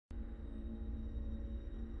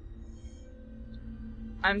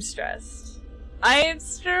I'm stressed. I am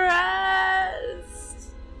stressed!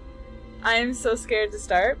 I am so scared to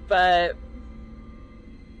start, but...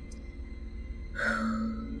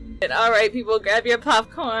 Alright, people, grab your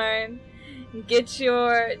popcorn. Get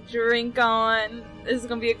your drink on. This is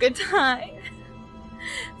gonna be a good time.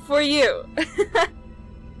 For you.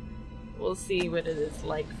 We'll see what it is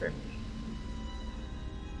like for me.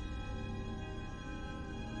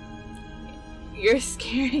 You're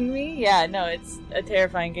scaring me? Yeah, no, it's a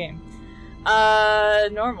terrifying game.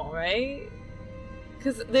 Normal, right?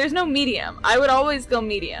 Because there's no medium. I would always go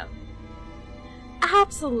medium.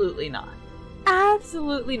 Absolutely not.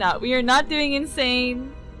 Absolutely not. We are not doing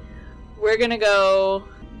insane. We're gonna go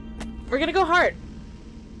hard.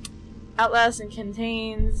 Outlast and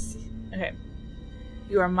contains... Okay.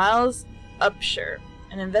 You are Miles Upshur,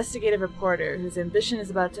 an investigative reporter whose ambition is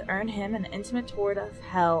about to earn him an intimate tour of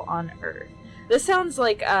hell on Earth. This sounds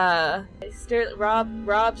like, Rob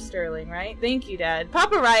Sterling, right? Thank you, Dad.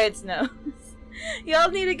 Papa Riot's knows. Y'all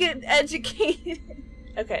need to get educated.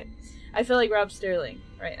 Okay. I feel like Rob Sterling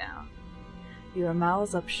right now. You are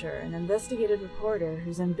Miles Upshur, an investigative reporter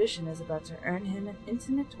whose ambition is about to earn him an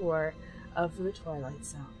intimate tour of the Twilight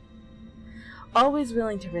Zone. Always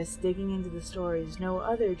willing to risk digging into the stories no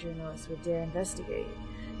other journalist would dare investigate,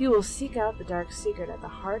 you will seek out the dark secret at the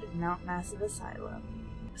heart of Mount Massive Asylum.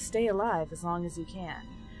 Stay alive as long as you can.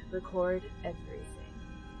 Record everything.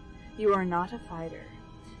 You are not a fighter.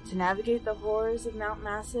 To navigate the horrors of Mount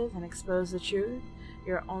Massive and expose the truth,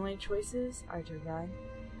 your only choices are to run,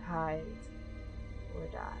 hide, or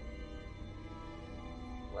die.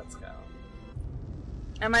 Let's go.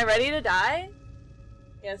 Am I ready to die?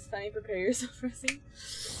 Yes, Funny, prepare yourself for a scene.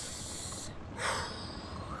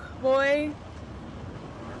 Boy.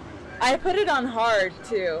 I put it on hard,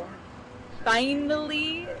 too.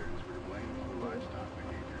 Finally.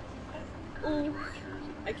 Ooh.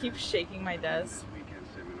 I keep shaking my desk.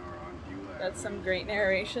 That's some great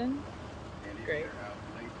narration. Great.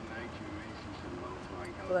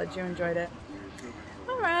 I'm glad you enjoyed it.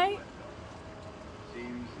 Alright.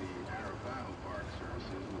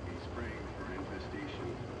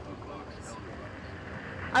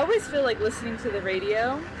 I always feel like listening to the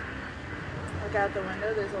radio. Look out the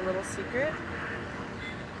window, there's a little secret.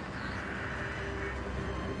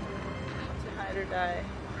 To hide or die.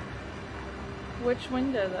 Which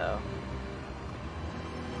window, though?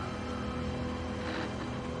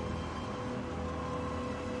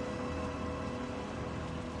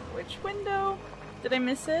 Which window? Did I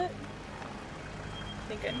miss it? I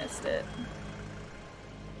think I missed it.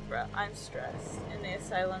 Bro, I'm stressed. In the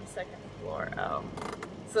asylum, 2nd floor. Oh.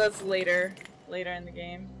 So that's later in the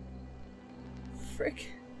game.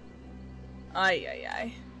 Frick. Ay, ay,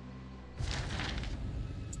 ay.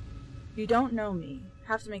 You don't know me.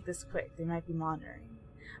 Have to make this quick. They might be monitoring.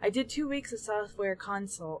 I did 2 weeks of software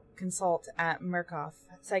consult at Murkoff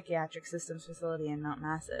Psychiatric Systems Facility in Mount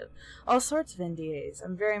Massive. All sorts of NDAs.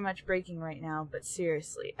 I'm very much breaking right now, but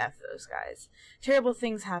seriously, F those guys. Terrible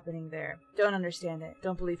things happening there. Don't understand it.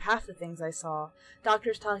 Don't believe half the things I saw.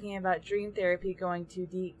 Doctors talking about dream therapy going too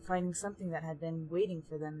deep, finding something that had been waiting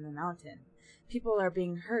for them in the mountain. People are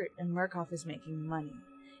being hurt, and Murkoff is making money.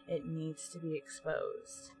 It needs to be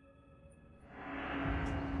exposed.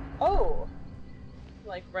 Oh!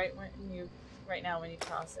 Like right now when you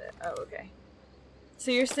toss it. Oh, okay. So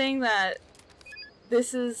you're saying that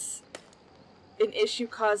this is an issue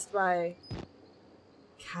caused by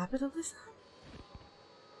capitalism?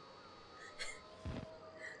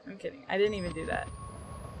 I'm kidding. I didn't even do that.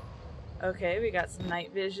 Okay, we got some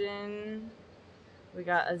night vision. We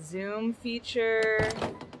got a zoom feature.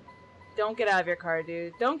 Don't get out of your car,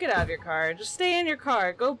 dude. Don't get out of your car. Just stay in your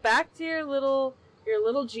car. Go back to your little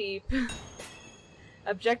Jeep.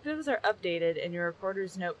 Objectives are updated in your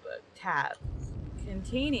reporter's notebook tab.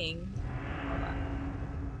 Containing... Hold on.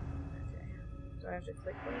 Okay. Do I have to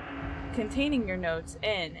click that? Containing your notes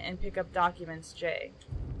in and pick up documents J.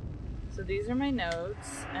 So these are my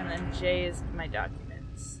notes, and then J is my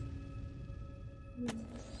documents.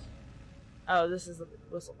 Oh, this is the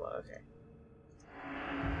whistleblower. Okay.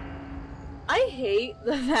 I hate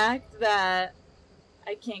the fact that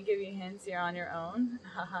I can't give you hints. You're on your own.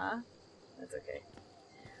 Haha. That's okay.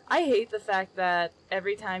 I hate the fact that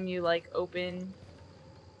every time you, like, open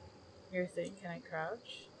your thing... Can I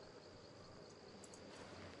crouch?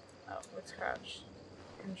 Oh, what's crouch?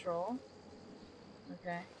 Control?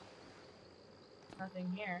 Okay.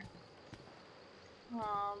 Nothing here.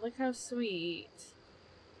 Aw, look how sweet.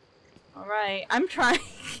 Alright, I'm trying...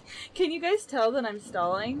 Can you guys tell that I'm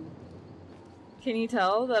stalling? Can you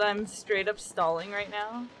tell that I'm straight up stalling right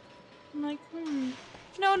now? I'm like,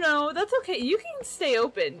 No, no, that's okay. You can stay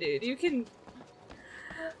open, dude. You can...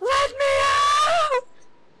 Let me out!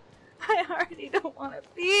 I already don't want to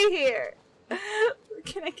be here.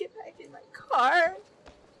 Can I get back in my car?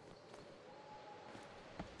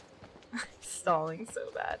 I'm stalling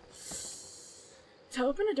so bad. To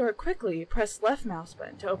open a door quickly, press left mouse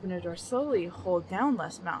button. To open a door slowly, hold down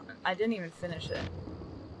left mouse. I didn't even finish it.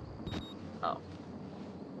 Oh.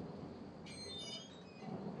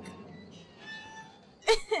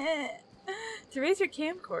 To raise your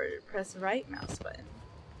camcorder, press right mouse button.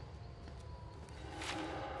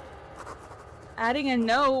 Adding a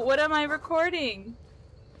note? What am I recording?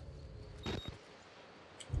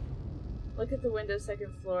 Look at the window,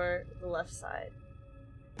 second floor, the left side.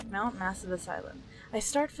 Mount Massive Asylum. I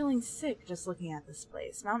start feeling sick just looking at this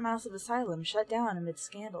place. Mount Massive Asylum shut down amid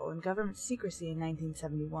scandal and government secrecy in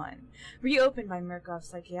 1971. Reopened by Murkoff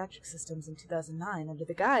Psychiatric Systems in 2009 under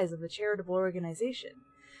the guise of a charitable organization.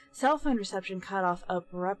 Cell phone reception cut off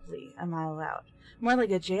abruptly a mile out. More like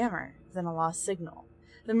a jammer than a lost signal.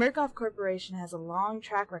 The Murkoff Corporation has a long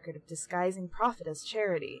track record of disguising profit as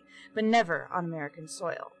charity, but never on American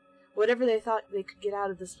soil. Whatever they thought they could get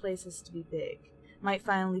out of this place is to be big. Might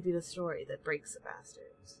finally be the story that breaks the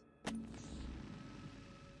bastards.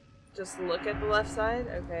 Just look at the left side?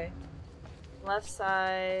 Okay. Left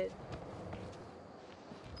side.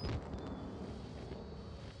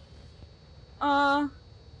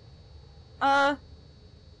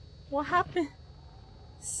 What happened?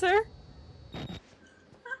 Sir?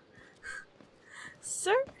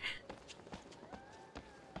 Sir?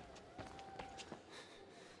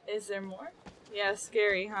 Is there more? Yeah,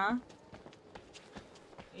 scary, huh?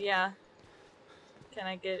 Yeah. Can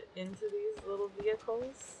I get into these little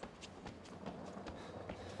vehicles?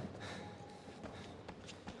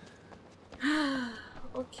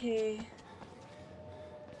 Okay.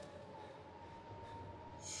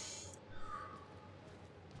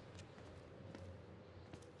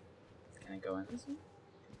 Can I go in this one?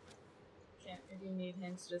 Can't. If you need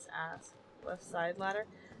hints, just ask. Left side ladder.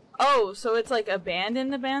 Oh, so it's like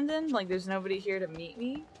abandoned? Like there's nobody here to meet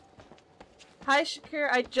me? Hi, Shakir.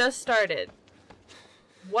 I just started.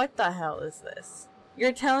 What the hell is this?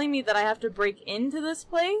 You're telling me that I have to break into this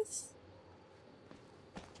place?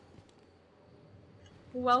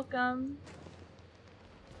 Welcome.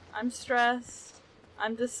 I'm stressed.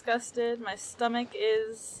 I'm disgusted. My stomach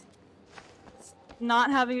is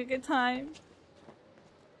not having a good time.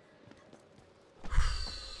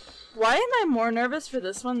 Why am I more nervous for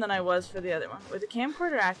this one than I was for the other one? With the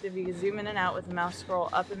camcorder active, you can zoom in and out with the mouse scroll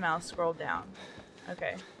up and mouse scroll down.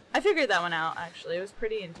 Okay. I figured that one out, actually. It was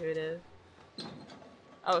pretty intuitive.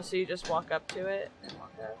 Oh, so you just walk up to it and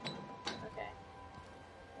walk up? Okay.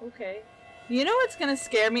 Okay. You know what's gonna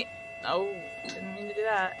scare me? Oh, didn't mean to do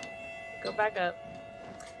that. Go back up.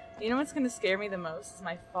 You know what's gonna scare me the most is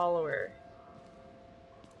my follower.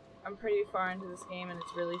 I'm pretty far into this game and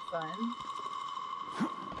it's really fun.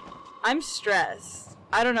 I'm stressed.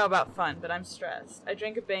 I don't know about fun, but I'm stressed. I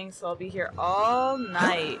drink a bang, so I'll be here all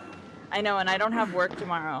night. I know, and I don't have work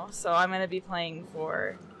tomorrow, so I'm gonna be playing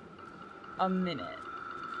for a minute.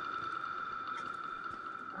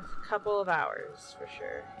 A couple of hours, for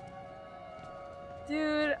sure.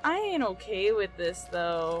 Dude, I ain't okay with this,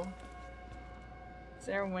 though. Is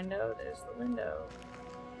there a window? There's the window.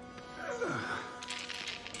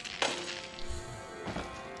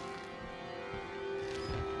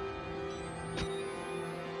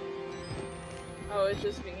 Oh, it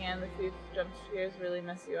just began. The few jump scares really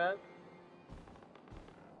mess you up.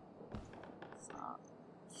 Stop.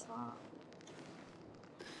 Stop.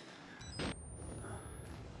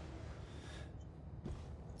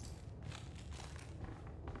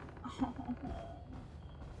 Oh.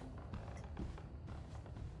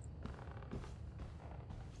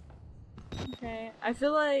 Okay, I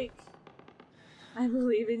feel like I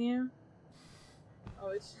believe in you. Oh,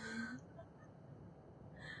 it's...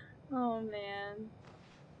 Oh, man.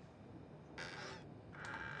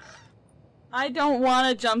 I don't want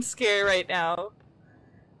a jump scare right now.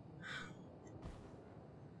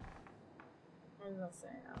 What does that say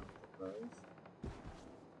now? Close.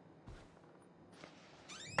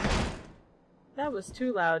 That was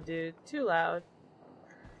too loud, dude. Too loud.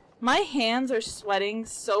 My hands are sweating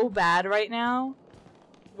so bad right now.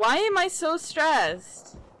 Why am I so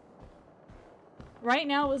stressed? Right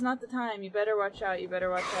now was not the time. You better watch out. You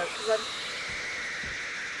better watch out. 'Cause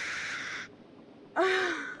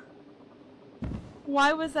I'm...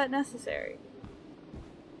 Why was that necessary?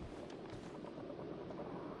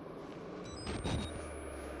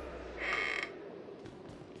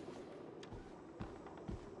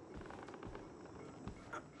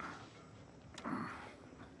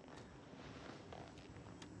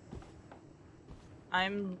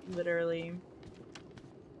 I'm literally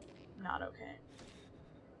not okay.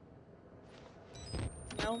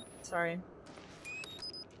 Nope, sorry.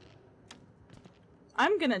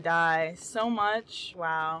 I'm gonna die so much.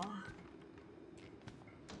 Wow.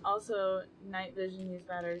 Also, night vision used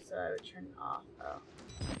batteries, so I would turn it off. Oh.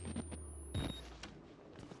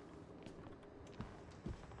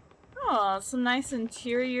 Oh, some nice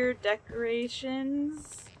interior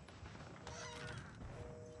decorations.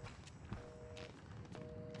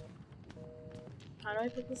 How do I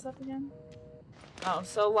pick this up again? Oh,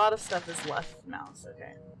 so a lot of stuff is left mouse.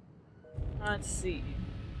 Okay. Let's see.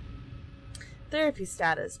 Therapy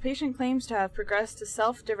status. Patient claims to have progressed to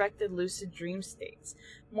self-directed lucid dream states.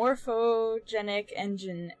 Morphogenic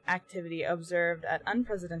engine activity observed at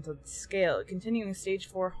unprecedented scale. Continuing stage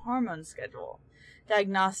 4 hormone schedule.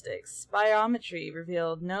 Diagnostics. Spirometry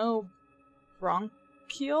revealed no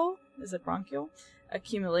bronchial? Is it bronchial?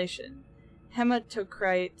 Accumulation.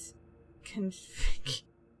 Hematocrite config.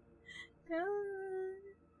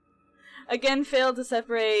 Again failed to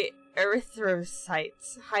separate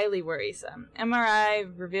erythrocytes. Highly worrisome. MRI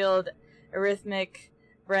revealed arrhythmic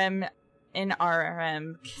REM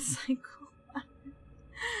NRM cycle.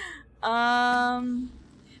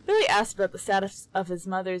 Billy asked about the status of his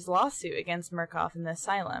mother's lawsuit against Murkoff in the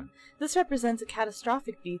asylum. This represents a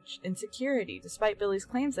catastrophic breach in security, despite Billy's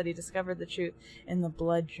claims that he discovered the truth in the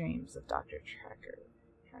blood dreams of Dr. Tracker.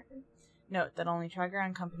 Note that only Tracker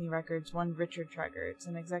on company records, one Richard Tracker. It's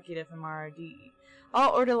an executive from RRD.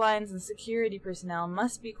 All order lines and security personnel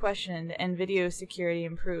must be questioned and video security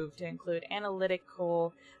improved to include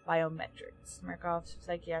analytical biometrics. Murkoff's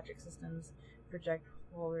psychiatric systems project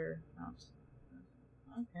holder mounts.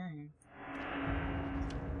 Okay.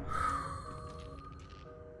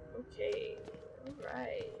 Okay.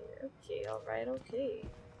 Alright. Okay, alright, okay.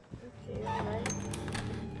 Okay, alright.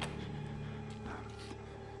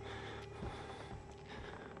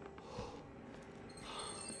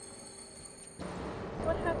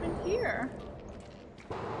 What happened here?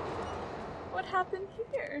 What happened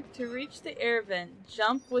here? To reach the air vent,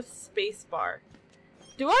 jump with spacebar.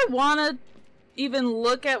 Do I wanna even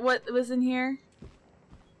look at what was in here?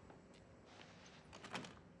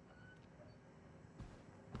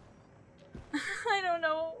 I don't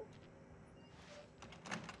know.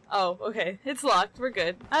 Oh, okay. It's locked. We're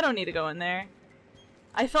good. I don't need to go in there.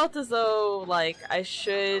 I felt as though, like, I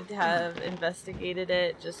should have investigated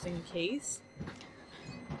it just in case.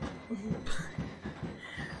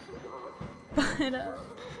 But,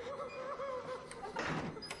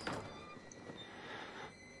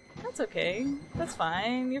 that's okay. That's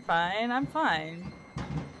fine. You're fine. I'm fine.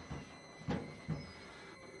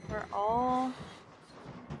 We're all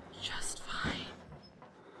just fine.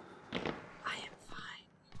 I am fine.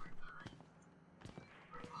 You're fine.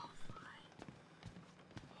 We're all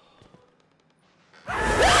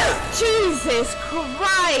fine. Jesus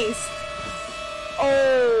Christ!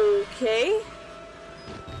 Okay.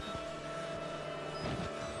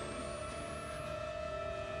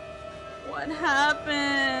 What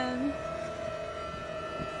happened?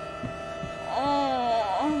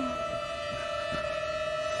 Oh.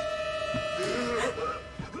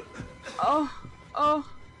 Oh. Oh.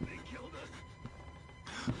 They killed us.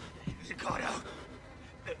 You got out.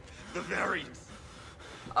 The variants.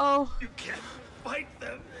 Oh. You can't fight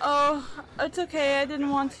them. Oh. It's okay. I didn't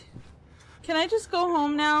want to. Can I just go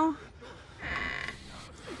home now?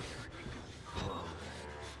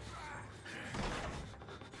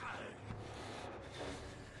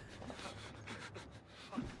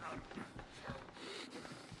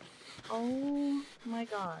 Oh my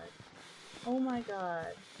god. Oh my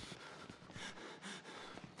god.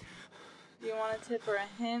 Do you want a tip or a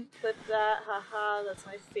hint? Clip that. Haha, that's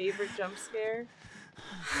my favorite jump scare.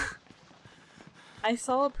 I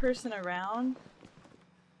saw a person around.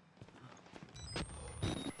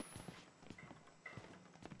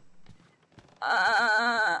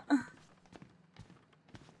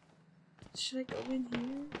 Should I go in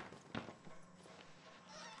here?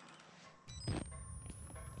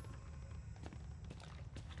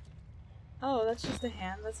 Oh, that's just a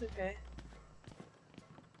hand. That's okay.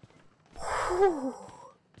 Whew.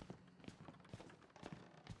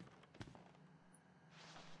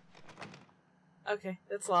 Okay,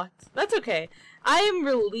 that's locked. That's okay. I am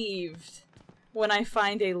relieved when I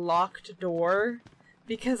find a locked door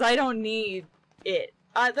because I don't need it.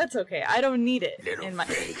 That's okay. I don't need it in my.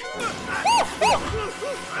 Where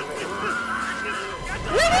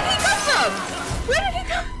did he come from? Where did he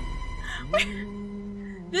come? Where?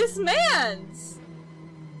 This man's.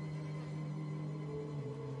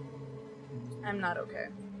 I'm not okay.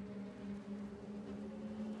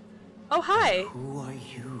 Oh, hi. Who are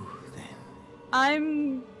you, then?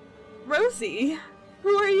 I'm Rosie. Who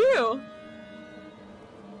are you?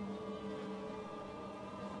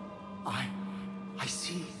 I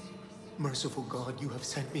see. Merciful God, you have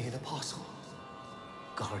sent me an apostle.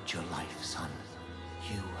 Guard your life, son.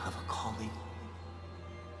 You have a calling.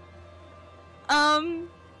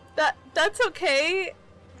 That's okay.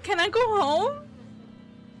 Can I go home?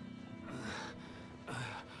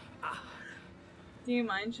 Do you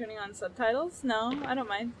mind turning on subtitles? No, I don't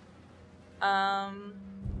mind.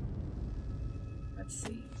 Let's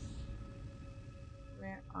see.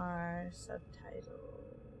 Where are subtitles?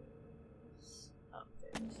 Oh,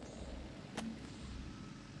 there's.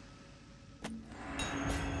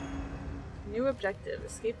 New objective.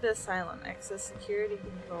 Escape the asylum. Access security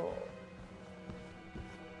control.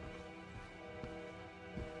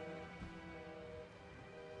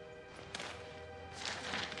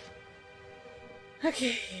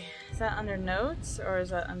 Okay. Is that under notes or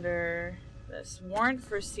is that under this? Warrant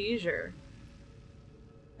for seizure.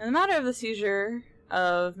 In the matter of the seizure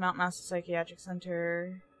of Mount Massive Psychiatric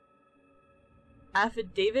Center,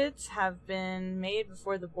 affidavits have been made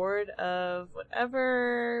before the board of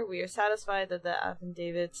whatever. We are satisfied that the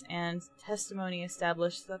affidavits and testimony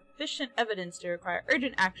establish sufficient evidence to require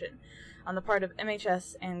urgent action on the part of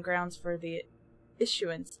MHS and grounds for the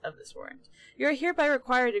issuance of this warrant. You are hereby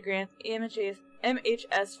required to grant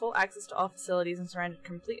MHS full access to all facilities and surrender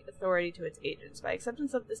complete authority to its agents. By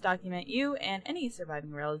acceptance of this document, you and any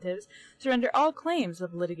surviving relatives surrender all claims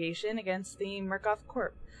of litigation against the Murkoff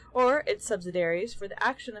Corp. Or its subsidiaries for the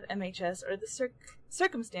action of MHS or the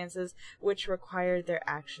circumstances which required their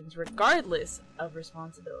actions, regardless of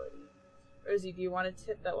responsibility. Rosie, do you want a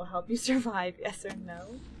tip that will help you survive? Yes or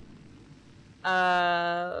no?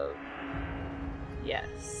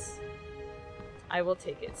 Yes. I will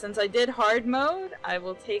take it. Since I did hard mode, I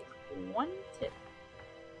will take one tip.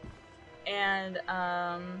 And,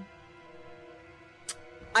 I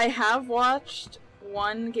have watched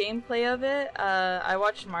one gameplay of it. I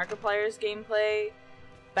watched Markiplier's gameplay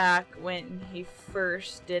back when he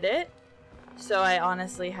first did it. So I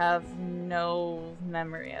honestly have no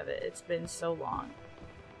memory of it. It's been so long.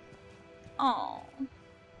 Oh.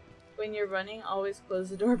 When you're running, always close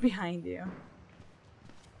the door behind you.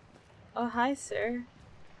 Oh, hi, sir.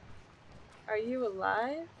 Are you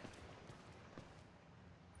alive?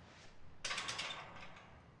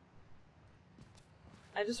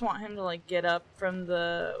 I just want him to, like, get up from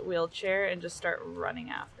the wheelchair and just start running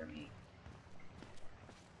after me.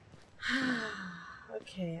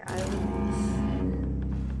 Okay, I will...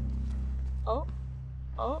 Oh.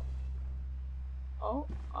 Oh.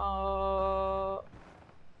 Oh.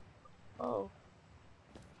 Oh.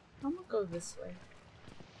 I'm gonna go this way.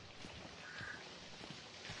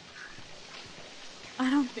 I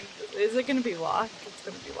don't think this is it gonna be locked? It's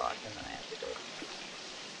gonna be locked and then I have to go.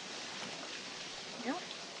 Yep.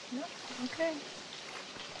 Yep. Okay.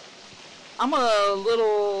 I'm a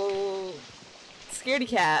little scaredy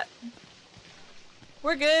cat.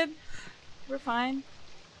 We're good. We're fine.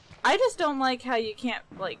 I just don't like how you can't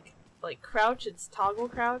like crouch. It's toggle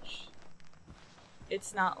crouch.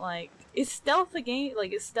 It's not like, is stealth a game?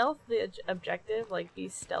 Like, is stealth the objective? Like, be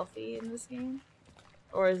stealthy in this game?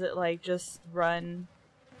 Or is it like just run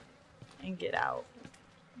and get out?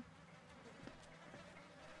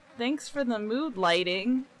 Thanks for the mood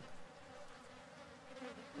lighting.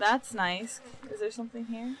 That's nice. Is there something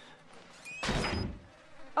here?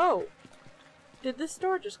 Oh! Did this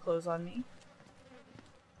door just close on me?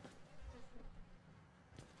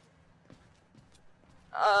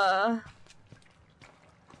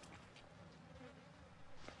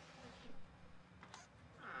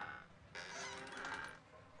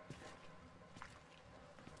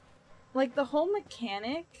 Like, the whole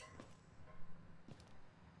mechanic...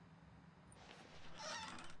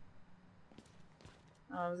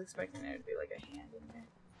 Oh, I was expecting there to be, like, a hand in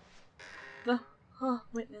there. Oh,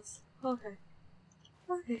 witness. Okay.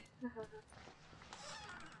 Okay.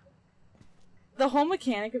 The whole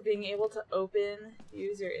mechanic of being able to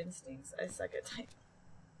use your instincts. I suck at typing.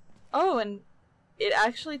 Oh, and it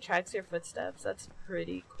actually tracks your footsteps. That's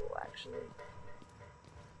pretty cool, actually.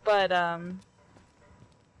 But,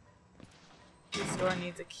 this door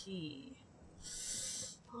needs a key.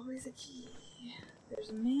 Always a key. There's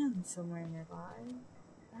a man somewhere nearby.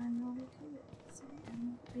 I know who it is. I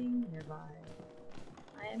am being nearby.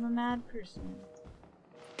 I am a mad person.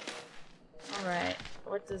 Alright,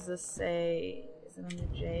 what does this say? Is it under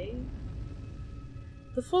J?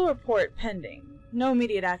 The full report pending. No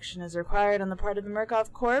immediate action is required on the part of the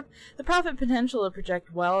Murkoff Corp. The profit potential of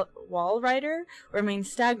Project Walrider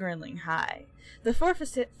remains staggeringly high. The 4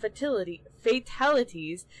 fatalities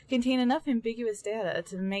contain enough ambiguous data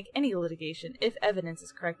to make any litigation, if evidence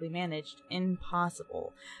is correctly managed,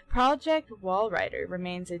 impossible. Project Walrider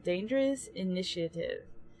remains a dangerous initiative,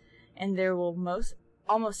 and there will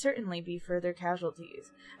almost certainly be further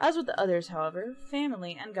casualties. As with the others, however,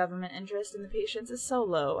 family and government interest in the patients is so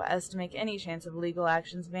low as to make any chance of legal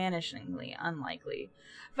actions vanishingly unlikely.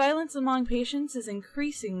 Violence among patients is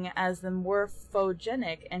increasing as the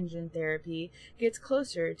morphogenic engine therapy gets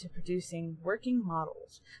closer to producing working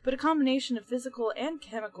models, but a combination of physical and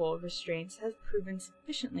chemical restraints has proven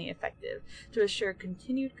sufficiently effective to assure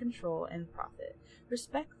continued control and profit.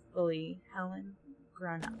 Respectfully, Helen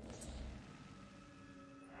Grunap.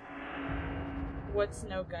 What's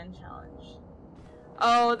no gun challenge?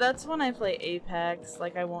 Oh, that's when I play Apex,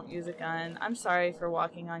 like I won't use a gun. I'm sorry for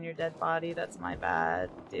walking on your dead body, that's my bad,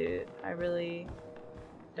 dude. I really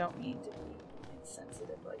don't mean to be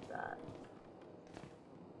insensitive like that.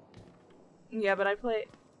 Yeah, but I play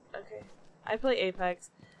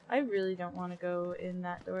Apex. I really don't want to go in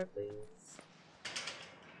that door, please.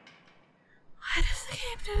 Why does the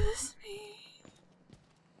game do this to me?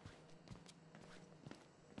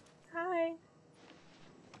 Hi.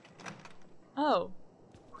 Oh.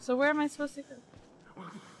 So where am I supposed to go?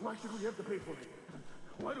 Why should we have to pay for it?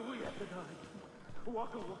 Why do we have to die?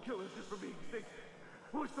 Walker will kill us just for being sick.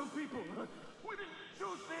 We're some people. We didn't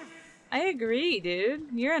choose this. I agree, dude.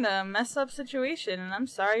 You're in a messed up situation, and I'm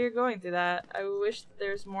sorry you're going through that. I wish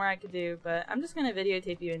there's more I could do, but I'm just gonna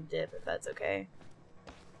videotape you and dip if that's okay.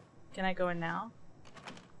 Can I go in now?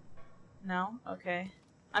 No? Okay.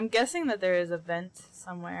 I'm guessing that there is a vent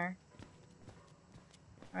somewhere.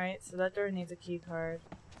 Alright, so that door needs a key card.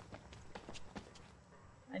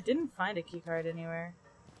 I didn't find a key card anywhere.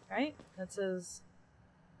 Right? That says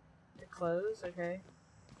to close, okay.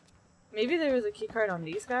 Maybe there was a key card on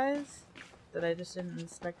these guys that I just didn't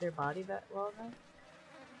inspect their body that well enough.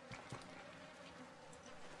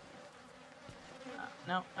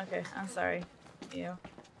 No, okay, I'm sorry. You.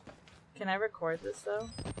 Can I record this though?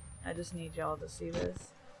 I just need y'all to see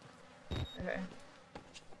this. Okay.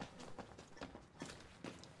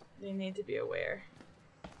 They need to be aware.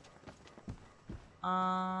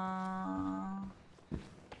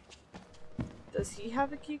 Does he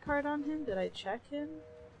have a key card on him? Did I check him?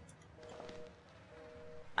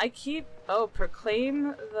 I keep... Oh,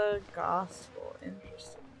 proclaim the gospel.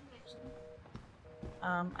 Interesting.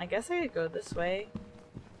 I guess I could go this way.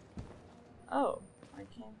 Oh, I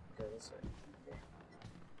can't go this way. Okay.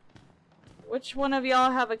 Which one of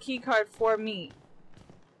y'all have a key card for me?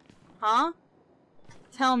 Huh?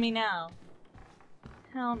 Tell me now.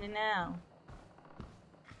 Tell me now.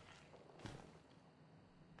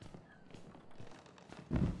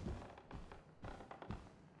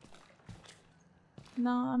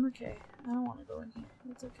 No, I'm okay. I don't want to go in here.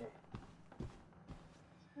 It's okay.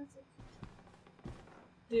 That's okay.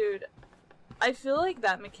 Dude, I feel like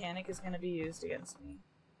that mechanic is going to be used against me.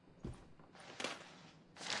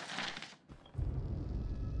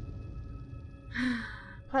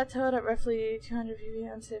 Plateaued at roughly 200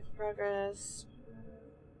 PV, unsafe progress.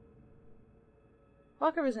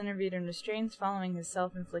 Walker was interviewed in restraints following his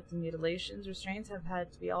self-inflicted mutilations. Restraints have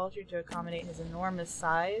had to be altered to accommodate his enormous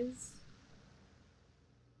size.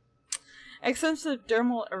 Extensive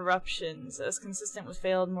dermal eruptions, as consistent with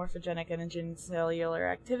failed morphogenic engine cellular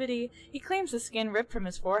activity. He claims the skin ripped from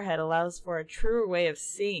his forehead allows for a truer way of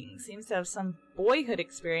seeing. Seems to have some boyhood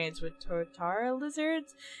experience with tortara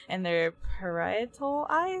lizards and their parietal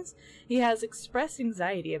eyes. He has expressed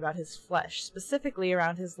anxiety about his flesh, specifically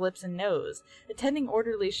around his lips and nose. Attending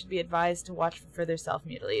orderlies should be advised to watch for further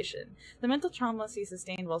self-mutilation. The mental traumas he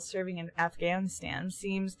sustained while serving in Afghanistan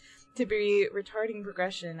seems to be retarding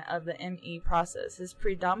progression of the ME process. His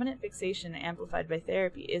predominant fixation, amplified by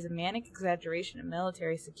therapy, is a manic exaggeration of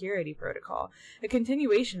military security protocol. A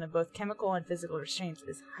continuation of both chemical and physical restraints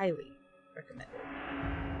is highly recommended.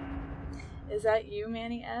 Is that you,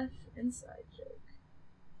 Manny F? Inside joke.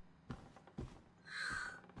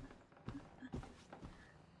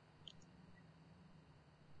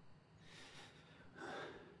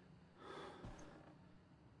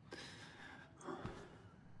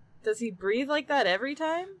 Does he breathe like that every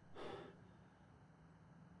time?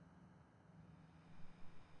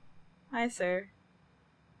 Hi, sir.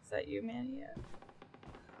 Is that you, Manny? Yeah.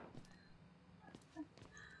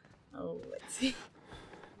 Oh, let's see.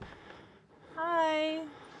 Hi.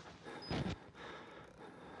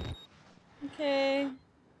 Okay.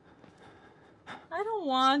 I don't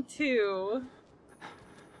want to.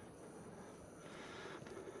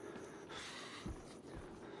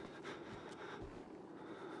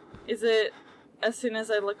 Is it as soon as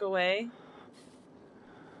I look away?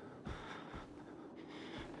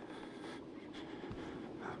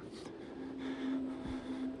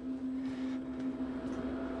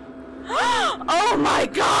 Oh my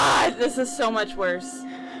god! This is so much worse.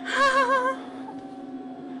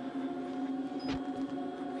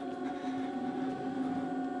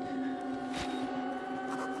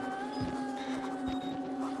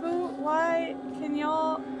 Why can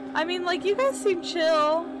y'all... I mean, like, you guys seem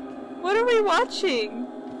chill. What are we watching?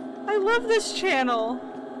 I love this channel.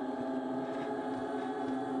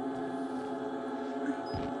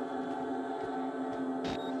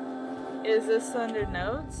 Is this under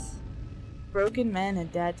notes? Broken men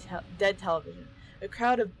and dead television. A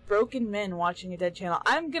crowd of broken men watching a dead channel.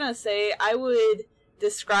 I'm gonna say I would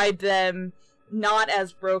describe them not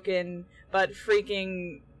as broken, but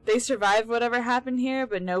freaking... They survived whatever happened here,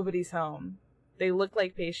 but nobody's home. They look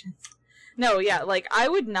like patients. No, yeah, like, I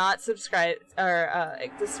would not subscribe, or,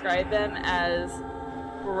 describe them as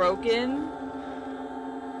broken.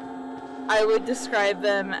 I would describe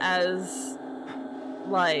them as,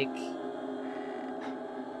 like...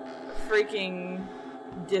 freaking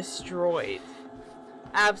destroyed.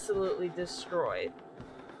 Absolutely destroyed.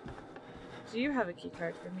 Do you have a key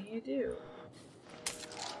card for me? You do.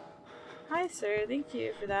 Hi sir, thank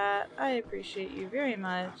you for that. I appreciate you very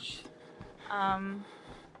much.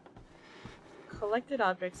 Collected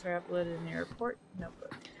objects are uploaded in your report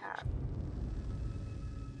notebook tab.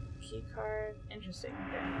 Key card. Interesting,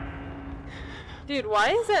 okay. Dude, why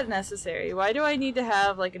is that necessary? Why do I need to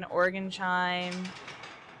have like an organ chime?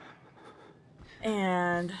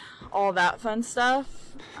 And all that fun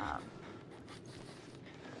stuff.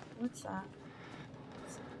 What's that?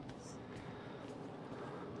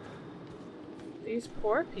 These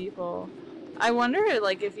poor people. I wonder,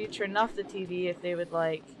 like, if you turned off the TV, if they would,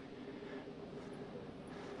 like...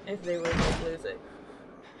 if they would, like, lose it.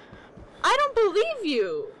 I don't believe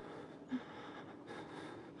you!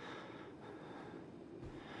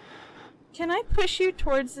 Can I push you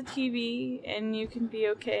towards the TV and you can be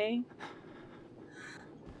okay?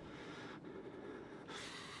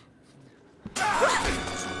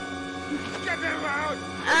 Get him out!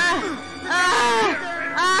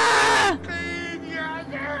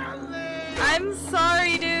 I'm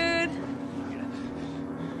sorry, dude.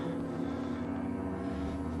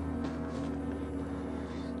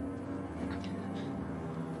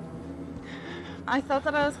 I thought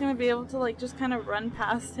that I was gonna be able to, like, just kind of run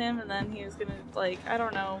past him and then he was gonna, like, I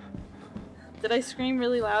don't know. Did I scream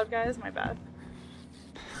really loud, guys? My bad.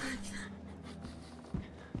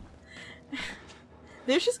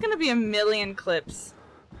 There's just gonna be a million clips.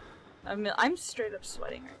 I'm straight up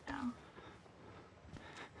sweating right now.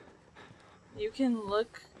 You can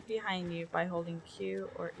look behind you by holding Q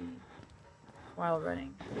or E while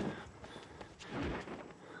running.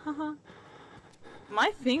 Haha.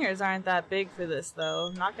 My fingers aren't that big for this though,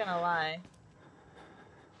 I'm not gonna lie.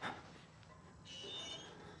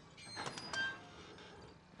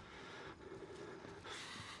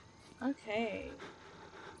 Okay.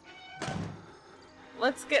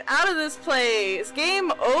 Let's get out of this place!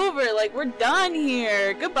 Game over! Like, we're done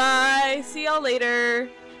here! Goodbye! See y'all later!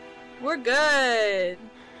 We're good!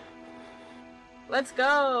 Let's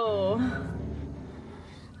go!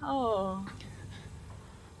 Oh.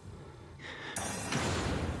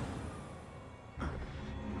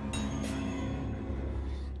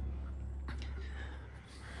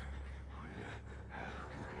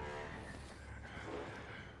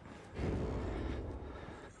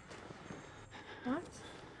 What?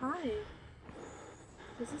 Hi.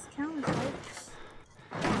 Does this count as hide?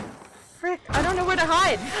 Frick, I don't know where to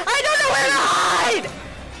hide! I don't know where to hide!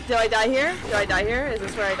 Do I die here? Do I die here? Is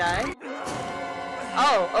this where I die?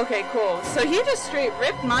 Oh, okay, cool. So he just straight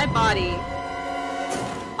ripped my body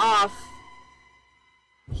off.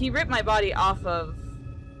 He ripped my body off of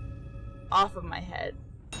my head.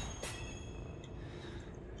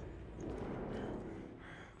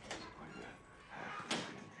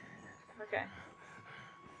 Okay.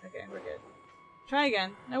 Okay, we're good. Try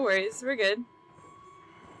again. No worries. We're good.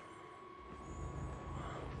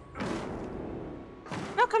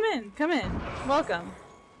 No, come in. Come in. Welcome.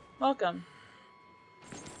 Welcome.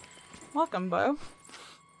 Welcome, Bo.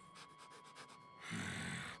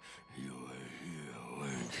 You were here,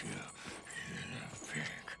 weren't you?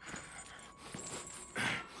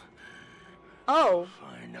 Oh.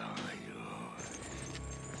 Finally,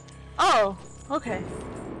 Oh. Okay.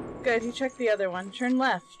 Good. He checked the other one. Turn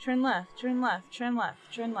left. Turn left. Turn left. Turn left.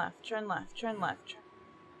 Turn left. Turn left. Turn left.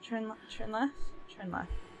 Turn left. Turn left. Turn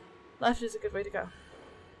left. Left is a good way to go.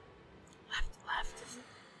 Left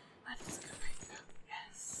is a good way to go.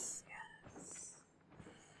 Yes.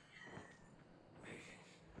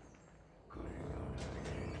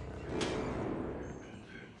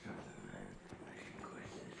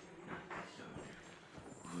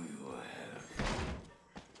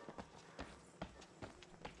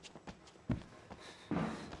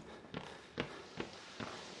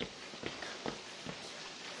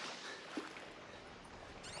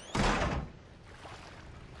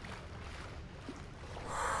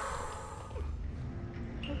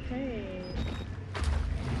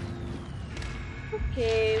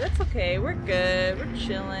 It's okay. We're good. We're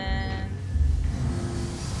chilling.